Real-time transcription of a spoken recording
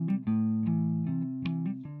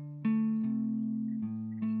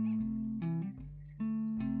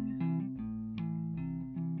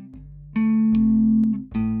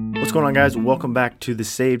What's going on, guys? Welcome back to The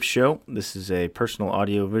Saved Show. This is a personal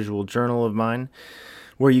audio-visual journal of mine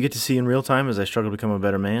where you get to see in real time as I struggle to become a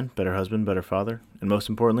better man, better husband, better father, and most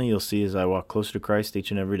importantly, you'll see as I walk closer to Christ each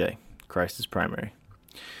and every day. Christ is primary.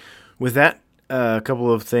 With that, a couple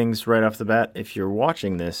of things right off the bat. If you're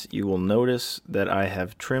watching this, you will notice that I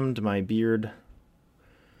have trimmed my beard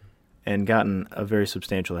and gotten a very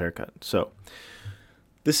substantial haircut. So,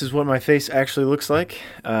 this is what my face actually looks like.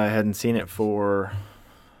 I hadn't seen it for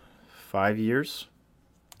 5 years.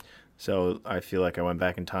 So I feel like I went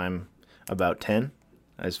back in time about 10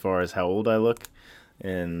 as far as how old I look.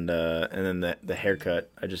 And then the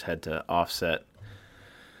haircut, I just had to offset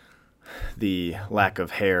the lack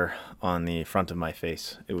of hair on the front of my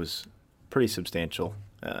face. It was pretty substantial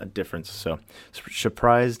difference. So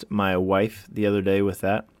surprised my wife the other day with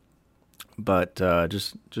that. But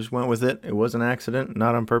just went with it. It was an accident,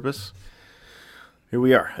 not on purpose. Here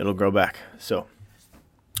we are. It'll grow back. So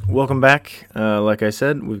welcome back. Like I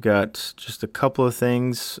said, we've got just a couple of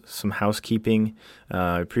things, some housekeeping.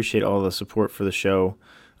 I appreciate all the support for the show.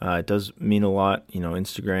 It does mean a lot,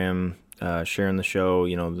 Instagram, sharing the show,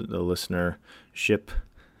 the listenership.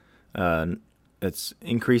 It's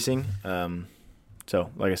increasing. So,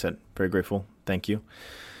 like I said, very grateful. Thank you.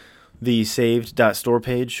 The saved.store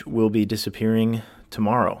page will be disappearing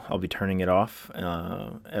tomorrow. I'll be turning it off,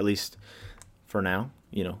 at least for now,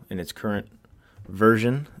 in its current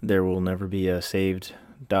version. There will never be a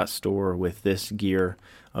saved.store with this gear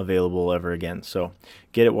available ever again. So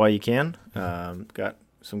get it while you can. Got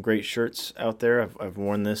some great shirts out there. I've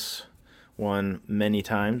worn this one many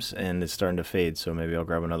times, and it's starting to fade, so maybe I'll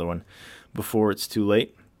grab another one before it's too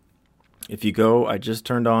late. If you go, I just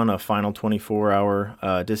turned on a final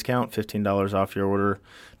 24-hour discount, $15 off your order,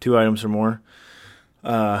 2 items or more.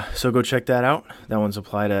 So go check that out. That one's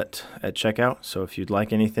applied at checkout. So if you'd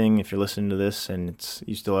like anything, if you're listening to this and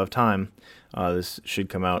you still have time, this should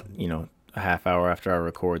come out, a half hour after I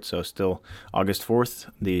record. So still August 4th.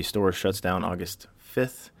 The store shuts down August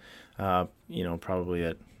 5th, probably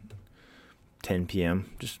at 10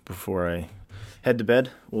 p.m. just before I head to bed.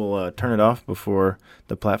 We'll turn it off before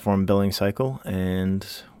the platform billing cycle, and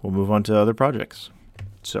we'll move on to other projects.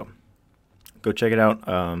 So go check it out.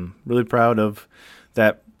 Really proud of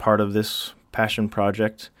that part of this passion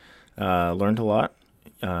project. Learned a lot.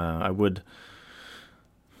 I would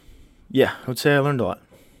say I learned a lot.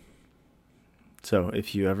 So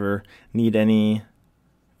if you ever need any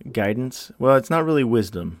guidance, well, it's not really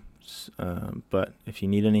wisdom, but if you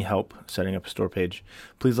need any help setting up a store page,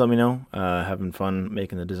 please let me know. Having fun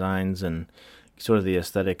making the designs and sort of the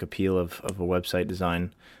aesthetic appeal of a website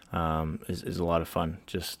design is a lot of fun.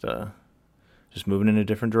 Just moving in a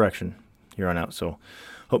different direction here on out. So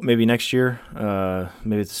hope maybe next year,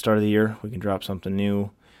 maybe at the start of the year, we can drop something new.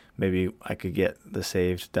 Maybe I could get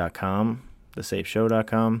thesaved.com,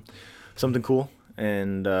 thesaveshow.com, something cool,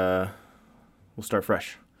 and we'll start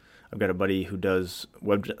fresh. I've got a buddy who does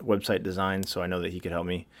website design, so I know that he could help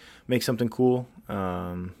me make something cool.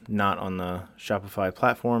 Not on the Shopify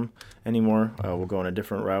platform anymore. We'll go on a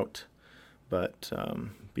different route. But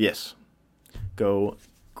yes, go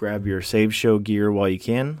grab your Save Show gear while you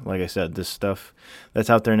can. Like I said, this stuff that's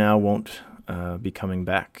out there now won't be coming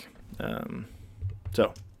back.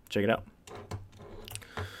 So check it out.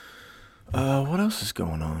 What else is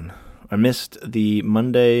going on? I missed the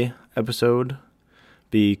Monday episode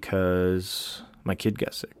because my kid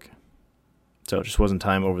got sick. So it just wasn't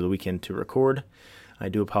time over the weekend to record. I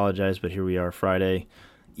do apologize, but here we are Friday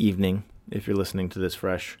evening, if you're listening to this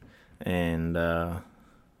fresh, and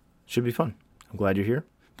should be fun. I'm glad you're here.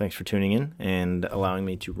 Thanks for tuning in and allowing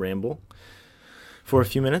me to ramble for a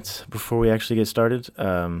few minutes before we actually get started.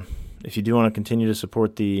 If you do want to continue to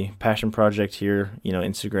support the passion project here,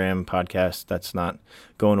 Instagram, podcast, that's not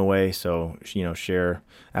going away. So, share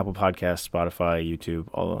Apple Podcasts, Spotify, YouTube,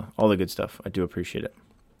 all the good stuff. I do appreciate it.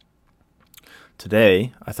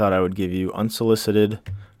 Today, I thought I would give you unsolicited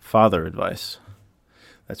father advice.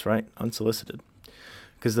 That's right, unsolicited.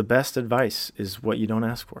 Because the best advice is what you don't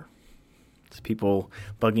ask for. It's people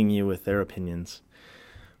bugging you with their opinions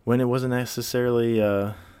when it wasn't necessarily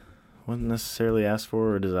asked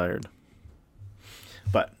for or desired.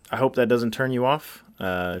 But I hope that doesn't turn you off.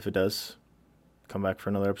 If it does, come back for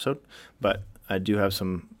another episode. But I do have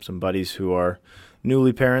some buddies who are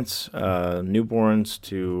newly parents, newborns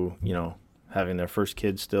to, having their first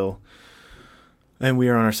kid still. And we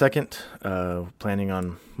are on our second, planning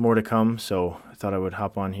on more to come. So I thought I would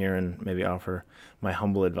hop on here and maybe offer my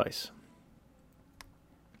humble advice.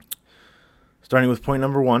 Starting with point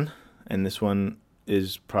number 1, and this one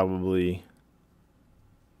is probably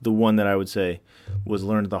the one that I would say was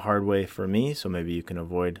learned the hard way for me, so maybe you can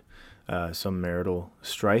avoid some marital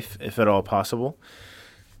strife, if at all possible.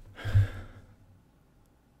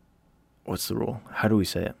 What's the rule? How do we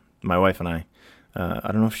say it? My wife and I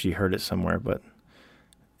don't know if she heard it somewhere, but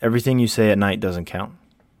everything you say at night doesn't count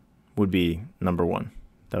would be number one.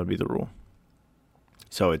 That would be the rule.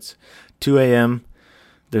 So it's 2 a.m.,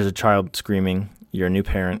 there's a child screaming, you're a new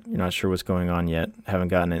parent, you're not sure what's going on yet, haven't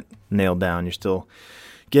gotten it nailed down, you're still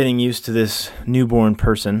getting used to this newborn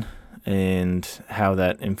person and how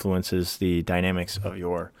that influences the dynamics of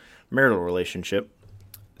your marital relationship.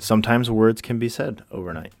 Sometimes words can be said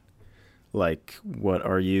overnight, like, what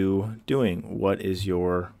are you doing? What is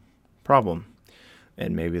your problem?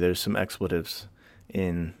 And maybe there's some expletives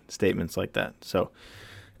in statements like that. So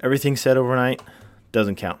everything said overnight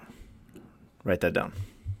doesn't count. Write that down.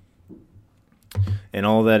 And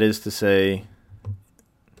all that is to say,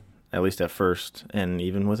 at least at first, and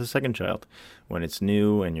even with a second child, when it's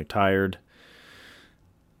new and you're tired,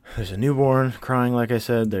 there's a newborn crying, like I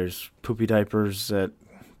said, there's poopy diapers at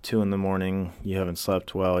 2 a.m, you haven't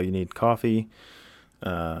slept well, you need coffee,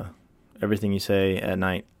 everything you say at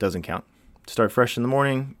night doesn't count. Start fresh in the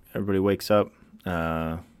morning, everybody wakes up,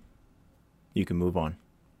 you can move on.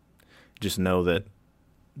 Just know that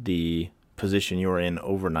the position you're in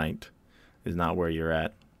overnight is not where you're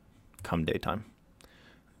at come daytime.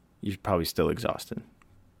 You're probably still exhausted,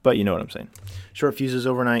 but you know what I'm saying. Short fuses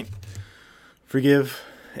overnight, forgive,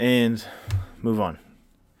 and move on.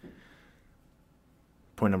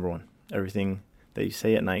 Point number 1, everything that you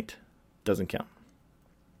say at night doesn't count.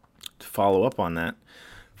 To follow up on that,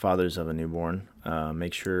 fathers of a newborn,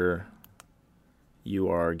 make sure you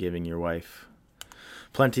are giving your wife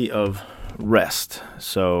plenty of rest.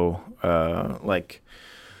 So, like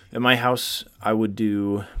at my house, I would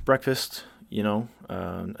do breakfast,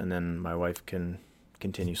 and then my wife can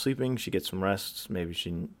continue sleeping. She gets some rest. Maybe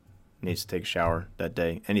she needs to take a shower that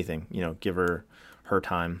day. Anything, give her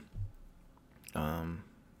time.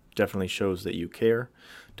 Definitely shows that you care.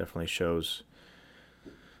 Definitely shows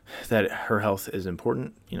that her health is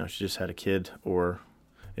important. She just had a kid or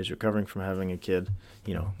is recovering from having a kid,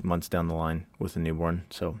 months down the line with a newborn.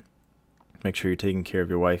 So make sure you're taking care of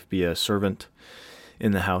your wife. Be a servant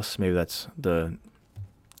in the house. Maybe that's the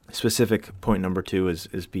specific point number 2 is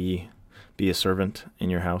be a servant in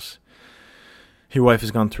your house. Your wife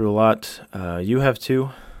has gone through a lot. You have too.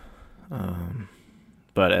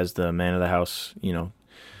 But as the man of the house, you're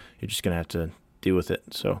just going to have to deal with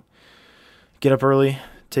it. So get up early,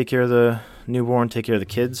 take care of the newborn, take care of the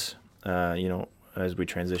kids. As we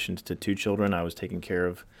transitioned to 2 children, I was taking care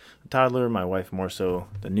of a toddler, my wife more so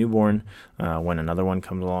the newborn. When another one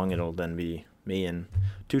comes along, it'll then be me and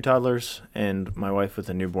 2 toddlers and my wife with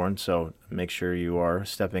a newborn. So make sure you are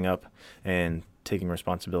stepping up and taking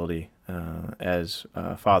responsibility as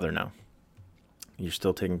a father now. You're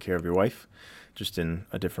still taking care of your wife, just in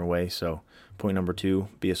a different way. So point number 2,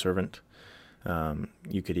 be a servant.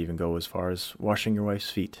 You could even go as far as washing your wife's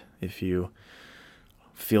feet if you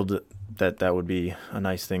feel that would be a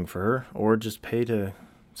nice thing for her, or just pay to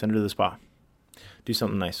send her to the spa. Do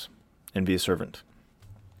something nice and be a servant.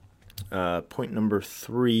 Point number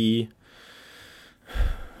 3,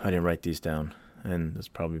 I didn't write these down, and it's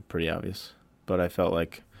probably pretty obvious, but I felt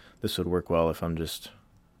like this would work well if I'm just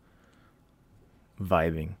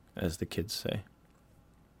vibing, as the kids say.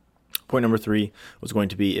 Point number 3 was going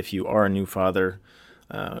to be, if you are a new father,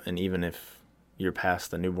 and even if you're past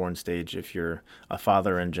the newborn stage, if you're a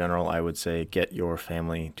father in general, I would say get your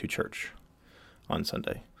family to church on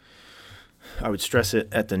Sunday. I would stress it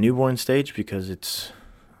at the newborn stage because it's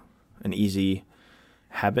an easy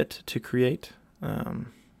habit to create.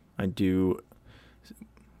 I do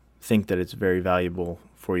think that it's very valuable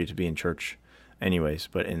for you to be in church anyways,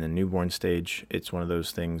 but in the newborn stage, it's one of those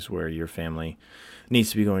things where your family needs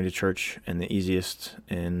to be going to church, and the easiest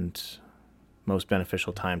and most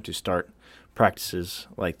beneficial time to start practices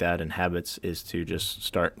like that and habits is to just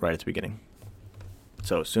start right at the beginning.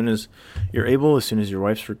 So as soon as you're able, as soon as your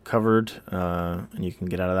wife's recovered and you can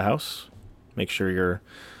get out of the house, make sure you're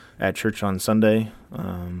at church on Sunday,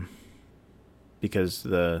 because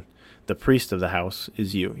the priest of the house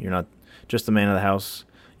is you. You're not just the man of the house.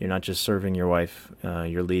 You're not just serving your wife.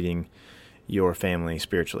 You're leading your family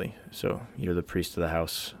spiritually. So you're the priest of the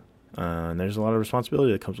house. And there's a lot of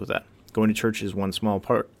responsibility that comes with that. Going to church is one small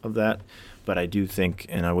part of that, but I do think,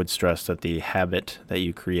 and I would stress, that the habit that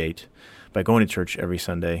you create by going to church every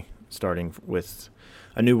Sunday, starting with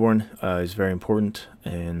a newborn, is very important.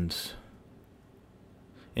 And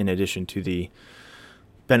in addition to the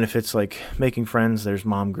benefits like making friends, there's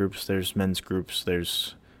mom groups, there's men's groups,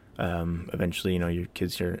 there's Eventually, your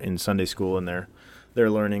kids are in Sunday school and they're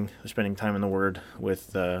learning, they're spending time in the Word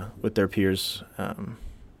with their peers.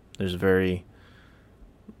 There's a very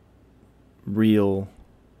real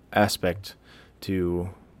aspect to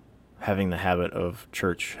having the habit of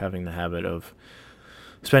church, having the habit of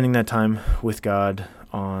spending that time with God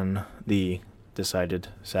on the decided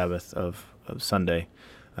Sabbath of Sunday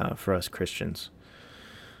for us Christians.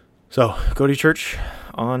 So go to church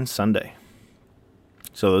on Sunday.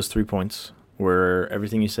 So those 3 points were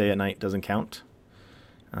everything you say at night doesn't count.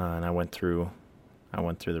 And I went through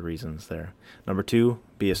the reasons there. Number 2,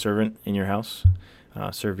 be a servant in your house.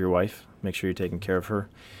 Serve your wife. Make sure you're taking care of her.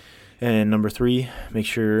 And number 3, make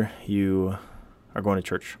sure you are going to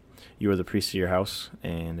church. You are the priest of your house,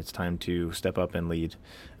 and it's time to step up and lead.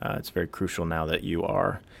 It's very crucial now that you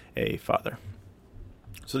are a father.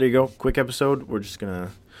 So there you go. Quick episode. We're just going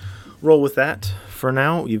to roll with that. For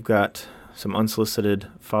now, you've got some unsolicited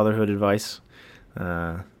fatherhood advice.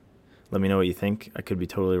 Let me know what you think. I could be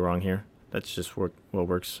totally wrong here. That's just what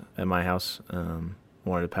works at my house.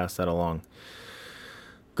 Wanted to pass that along.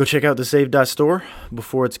 Go check out the Saved.store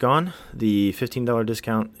before it's gone. The $15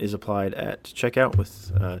 discount is applied at checkout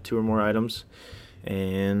with 2 or more items.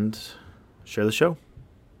 And share the show.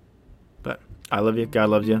 But I love you. God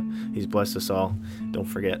loves you. He's blessed us all. Don't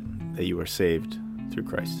forget that you are saved through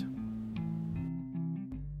Christ.